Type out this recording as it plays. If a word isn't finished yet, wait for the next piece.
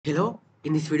Hello,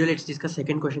 in this video let's discuss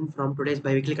second question from today's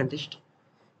biweekly contest.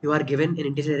 You are given an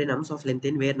integer array nums of length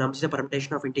n where nums is a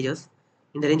permutation of integers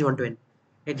in the range 1 to n.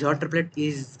 XOR triplet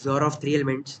is XOR of three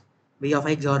elements v of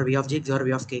I XOR v of j XOR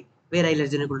v of k where I less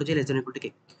than or equal to j less than or equal to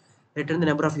k. Return the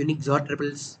number of unique XOR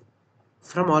triples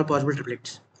from all possible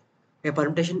triplets. A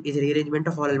permutation is a rearrangement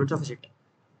of all elements of a set.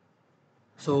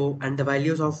 So, and the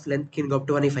values of length can go up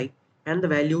to 1 if I, and the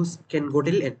values can go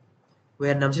till n,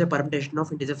 where nums is a permutation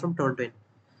of integers from 1 to n.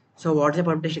 So what is a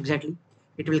permutation exactly?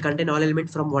 It will contain all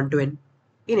elements from 1 to n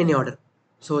in any order.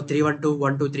 So 3 1 2,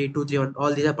 1 2 3, 2 3 1,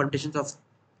 all these are permutations of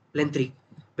length 3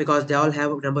 because they all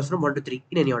have numbers from 1 to 3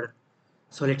 in any order.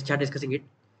 So let's start discussing it.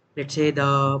 Let's say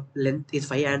the length is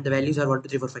 5 and the values are 1 2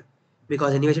 3 4 5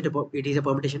 because anyways it is a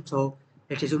permutation. So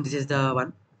let's assume this is the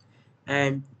one,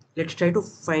 and let's try to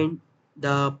find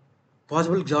the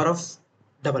possible XOR of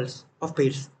doubles of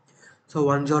pairs. So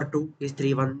 1 XOR 2 is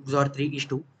 3, 1 XOR 3 is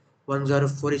 2, 1 XOR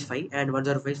 4 is 5, and 1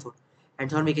 XOR 5 is 4.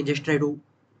 And so on, we can just try to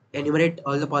enumerate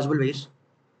all the possible ways,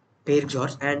 pair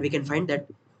XORs, and we can find that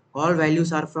all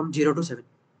values are from 0 to 7.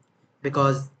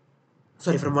 Because,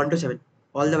 sorry, from 1 to 7.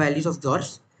 All the values of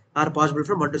XORs are possible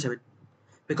from 1 to 7.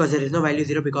 Because there is no value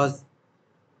 0 because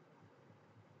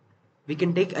we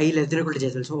can take I less than or equal to j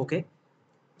as well. So, okay.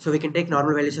 So we can take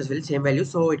normal values as well, same values.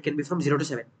 So it can be from 0 to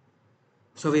 7.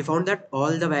 So we found that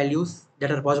all the values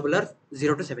that are possible are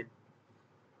 0 to 7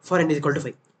 for n is equal to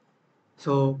 5.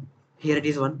 So here it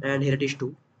is 1 and here it is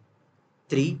 2,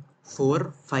 3,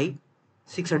 4, 5,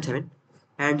 6 and 7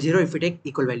 and 0 if we take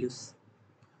equal values.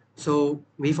 So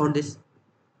we found this,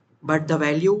 but the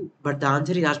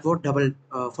answer is asked for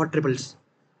for triples.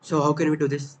 So how can we do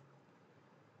this?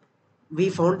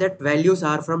 We found that values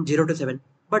are from 0 to 7,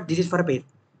 but this is for a pair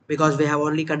because we have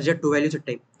only considered two values at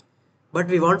a time. But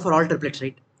we want for all triplets,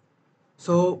 right?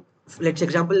 So let's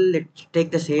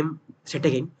take the same set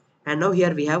again, and now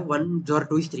here we have 1 XOR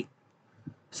 2 is 3.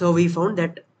 So we found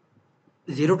that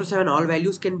 0 to 7 all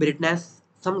values can be written as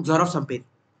some XOR of some pair.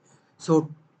 So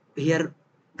here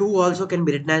 2 also can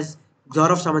be written as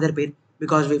XOR of some other pair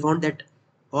because we found that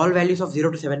all values of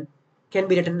 0 to 7 can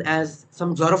be written as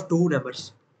some XOR of two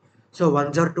numbers. So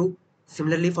 1 XOR 2,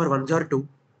 similarly for 1 XOR 2,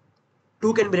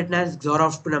 2 can be written as XOR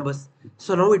of two numbers.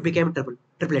 So now it became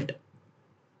triplet.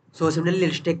 So similarly,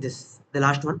 let's take this, the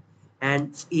last one,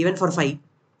 and even for 5,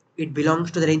 it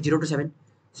belongs to the range 0 to 7.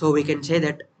 So we can say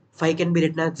that 5 can be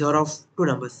written as XOR of two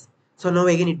numbers. So now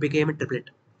again it became a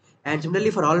triplet. And similarly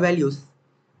for all values,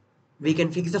 we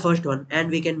can fix the first one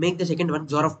and we can make the second one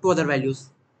XOR of two other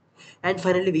values. And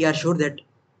finally, we are sure that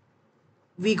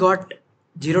we got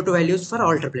 0 to values for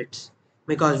all triplets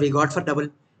because we got for double,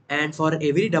 and for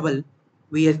every double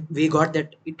we got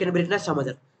that it can be written as some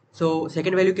other. So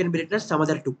second value can be written as some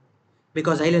other 2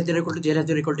 because I less than or equal to j less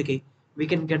than or equal to k, we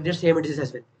can get the same indices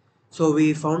as well. So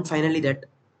we found finally that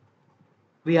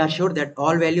we are sure that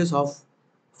all values of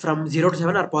from 0 to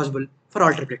 7 are possible for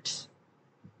all triplets.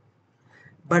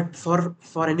 But for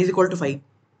n is equal to 5,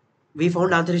 we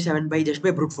found answer is 7 by just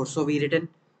by brute force. So we written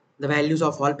the values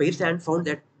of all pairs and found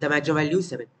that the maximum value is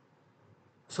 7.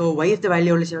 So why is the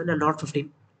value only 7 and not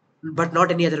 15, but not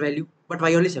any other value, but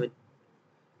why only 7?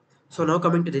 So now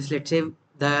coming to this, let's say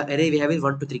the array we have is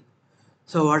 1 to 3.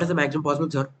 So what is the maximum possible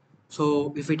XOR?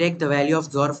 So if we take the value of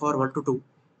XOR for 1 to 2,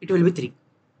 it will be 3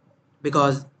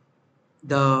 because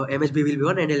the MSB will be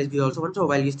 1 and LSB is also 1, so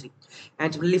value is 3.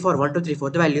 And similarly for 1 to 3 4,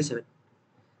 the value is 7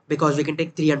 because we can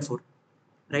take 3 and 4,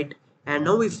 right? And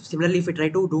now if we try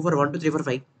to do for 1 2 3 4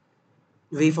 5,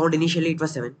 we found initially it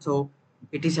was 7, so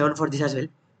it is 7 for this as well.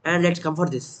 And let's come for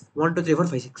this 1 2 3 4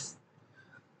 5 6.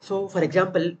 So for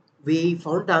example, we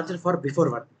found the answer for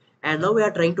before one, and now we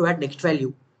are trying to add next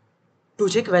value to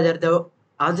check whether the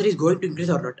answer is going to increase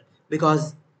or not,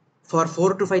 because for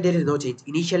 4 to 5 there is no change.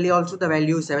 Initially also the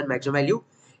value is 7 maximum value,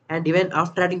 and even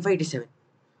after adding 5 it is 7.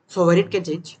 So when it can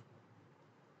change?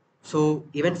 So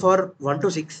even for 1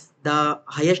 to 6 the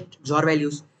highest XOR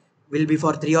values will be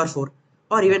for 3 or 4,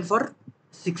 or even for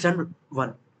 6 and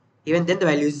 1, even then the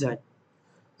value is 7.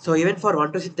 So even for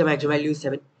 1 to 6 the maximum value is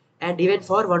 7, and even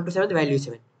for 1 to 7 the value is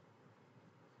 7.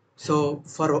 So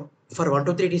for 1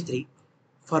 to 3 it is 3.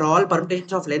 For all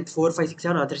permutations of length 4, 5, 6,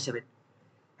 7, answer is 7.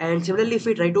 And similarly if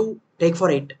we try to take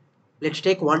for 8, let's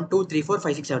take 1, 2, 3, 4,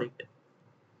 5, 6, 7, 8.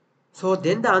 So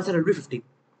then the answer will be 15.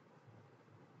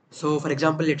 So for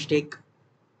example, let's take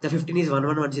the 15 is 1,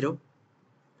 1, 1, 0.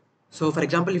 So for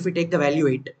example, if we take the value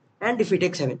 8 and if we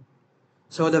take 7,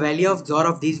 so the value of XOR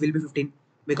of these will be 15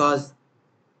 because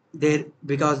the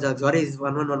XOR is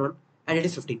 1, 1, 1, 1 and it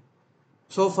is 15.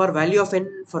 So for value of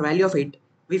n, for value of 8,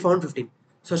 we found 15.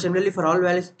 So similarly for all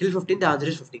values till 15, the answer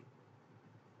is 15.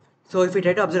 So if we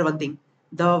try to observe one thing,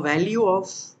 the value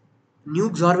of new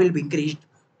XOR will be increased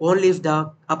only if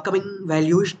the upcoming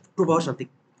value is 2 power something.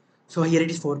 So here it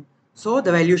is 4. So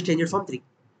the value is changed from 3.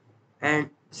 And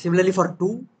similarly for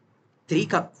 2, 3,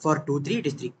 for 2, 3 it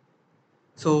is 3.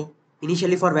 So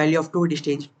initially for value of 2 it is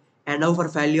changed, and now for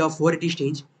value of 4 it is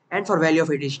changed, and for value of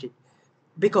 8 it is changed.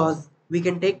 Because we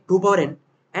can take 2 power n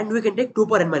and we can take 2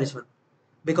 power n minus 1.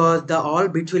 Because the all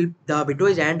bits will, the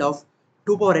bitwise AND of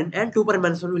 2 power n and 2 power n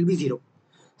minus 1 will be 0.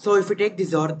 So if we take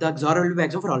this XOR, the XOR will be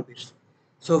maximum for all bits.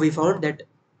 So we found that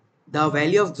the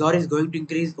value of XOR is going to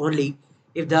increase only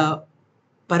if the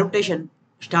permutation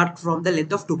starts from the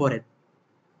length of 2 power n.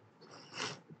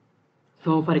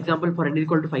 So for example, for n is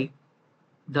equal to 5,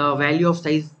 the value of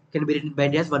size can be written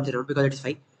binary as 101 because it is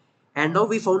 5. And now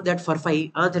we found that for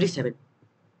 5, answer is 7.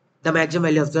 The maximum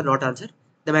value of XOR, not answer.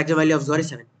 The maximum value of XOR is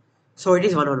 7. So it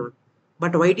is 111.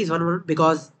 But why it is 111?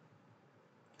 Because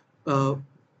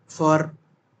for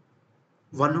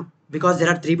 1, because there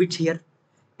are 3 bits here,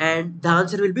 and the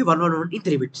answer will be 111 in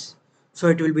 3 bits. So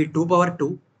it will be 2 power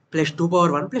 2 plus 2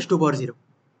 power 1 plus 2 power 0.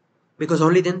 Because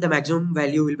only then the maximum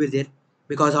value will be there,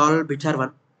 because all bits are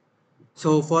 1.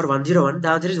 So for 101, the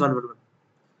answer is 111.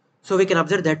 So we can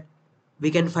observe that we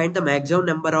can find the maximum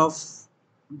number of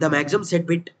the maximum set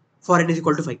bit for n is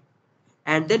equal to 5.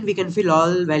 And then we can fill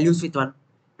all values with 1,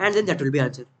 and then that will be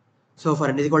answer. So for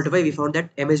n is equal to 5, we found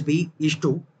that MSB is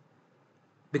 2,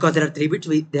 because there are 3 bits,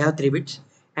 they have 3 bits,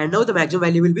 and now the maximum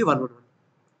value will be 111,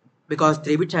 because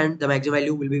 3 bits and the maximum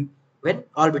value will be when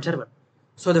all bits are 1.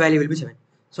 So the value will be 7.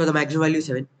 So the maximum value is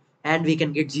 7, and we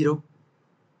can get 0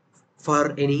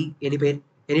 for any pair,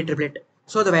 any triplet.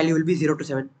 So the value will be 0 to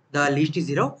 7. The least is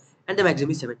 0 and the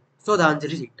maximum is 7. So the answer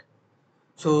is 8.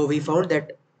 So we found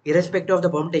that irrespective of the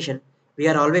permutation, we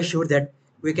are always sure that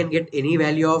we can get any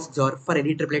value of XOR for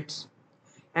any triplets.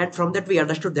 And from that we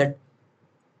understood that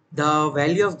the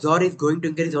value of XOR is going to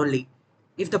increase only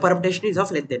if the permutation is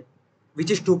of length n,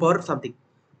 which is 2 power something.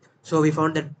 So we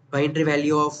found that binary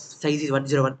value of size is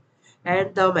 101,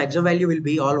 and the maximum value will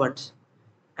be all ones,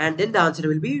 and then the answer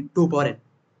will be 2 power n,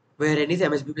 where n is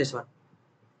MSB plus 1.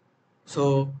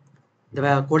 So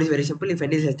the code is very simple. If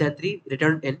n is less than 3,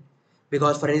 return n,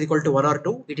 because for n is equal to 1 or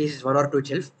 2, it is 1 or 2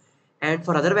 itself. And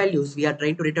for other values, we are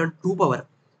trying to return 2 power.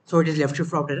 So it is left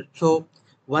shift operator. So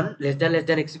 1 less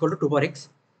than x equal to 2 power x.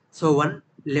 So 1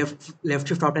 left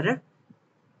shift operator,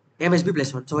 MSB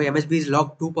plus 1. So MSB is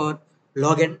log 2 power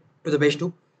log n to the base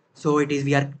 2. So it is,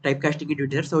 we are typecasting into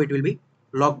integer. So it will be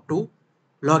log 2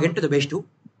 log n to the base 2,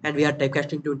 and we are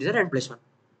typecasting to integer and plus 1.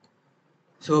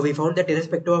 So we found that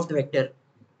irrespective of the vector,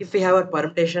 if we have a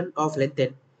permutation of length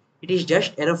n, it is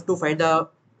just enough to find the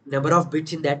number of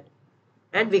bits in that,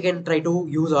 and we can try to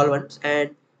use all ones,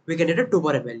 and we can return 2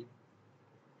 power n value.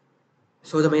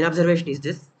 So the main observation is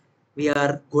this: we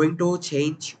are going to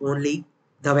change only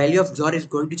the value of XOR is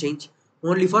going to change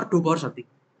only for 2 power something.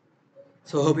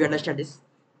 So hope you understand this.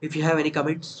 If you have any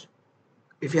comments,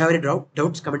 if you have any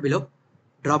doubts, comment below.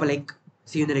 Drop a like.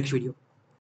 See you in the next video.